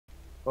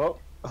Oh,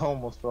 I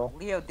almost fell.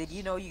 Leo, did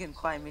you know you can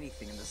climb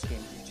anything in this game?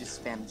 You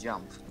just spam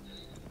jump.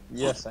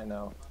 Yes, I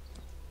know.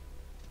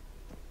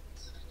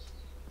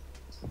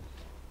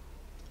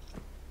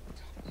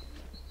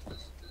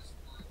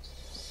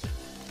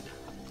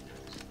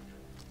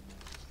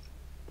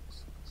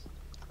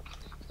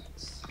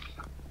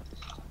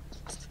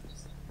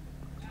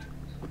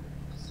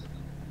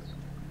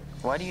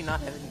 Why do you not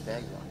have any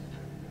bags on?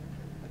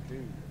 I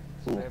do.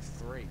 So I have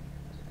 3.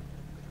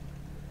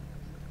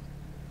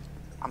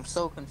 I'm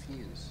so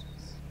confused.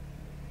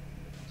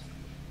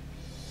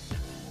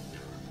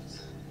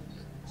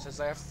 Says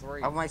I have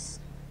 3. On my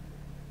screen,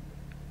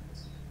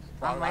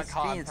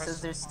 it press...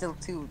 says there's still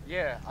 2.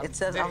 Yeah. It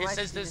says on my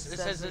it screen,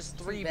 says there's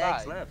 3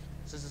 bags bags left.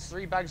 It says there's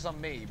 3 bags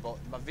on me, but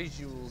my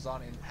visuals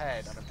aren't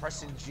impaired, and I'm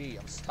pressing G.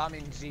 I'm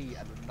spamming G,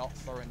 and I'm not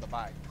throwing the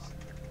bags.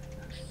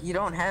 You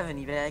don't have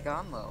any bag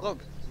on though. Look,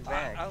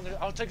 bag.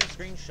 I'll take a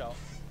screenshot.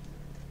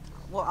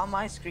 Well, on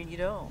my screen you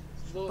don't.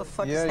 Look, What the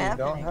fuck Yeah, is you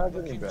happening? don't have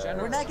Look any in bags.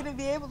 general. We're not gonna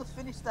be able to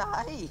finish the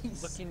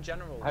heist. Look in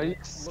general. Are you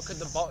Look at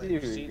the bottom.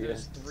 You see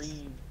serious? there's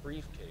 3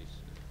 briefcase.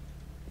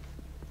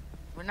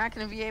 We're not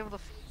gonna be able to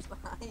finish the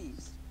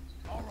heist.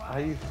 Are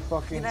you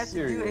fucking You're gonna have to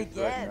do serious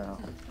it right again. now?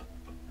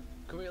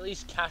 Can we at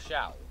least cash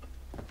out?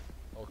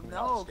 Or can we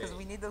not No, escape? because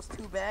we need those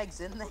 2 bags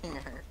in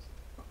there.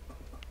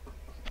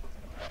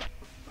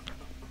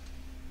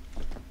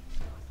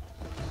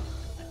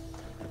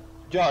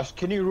 Josh,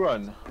 can you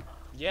run?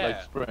 Yeah.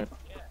 Like sprint.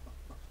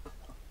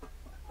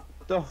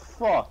 The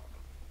fuck?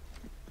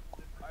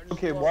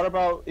 Okay, what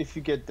about if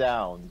you get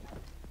downed?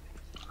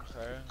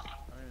 Okay.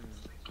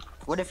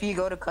 What if you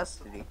go to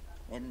custody?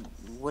 And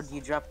would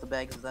you drop the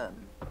bags then?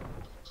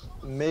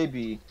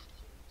 Maybe.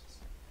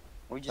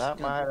 Or just That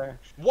might gonna...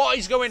 actually... What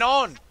is going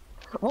on?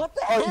 What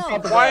the Oh, you hell?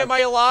 got the Why bag. am I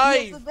He has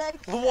alive? the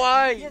bags back.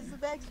 Why? He has the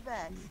bags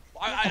back.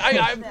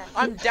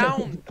 I'm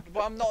down,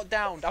 but I'm not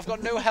down. I've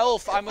got no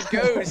health. I'm a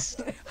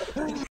ghost.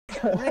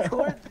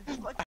 Record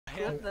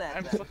clip that.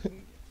 I'm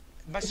fucking.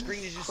 My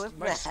screen is Clip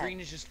just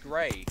that.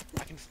 grey.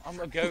 I'm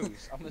a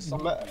ghost. I'm a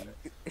zombie.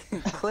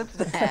 Clip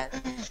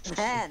that.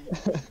 Man.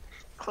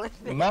 Clip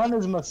it. Man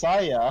is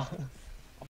Messiah.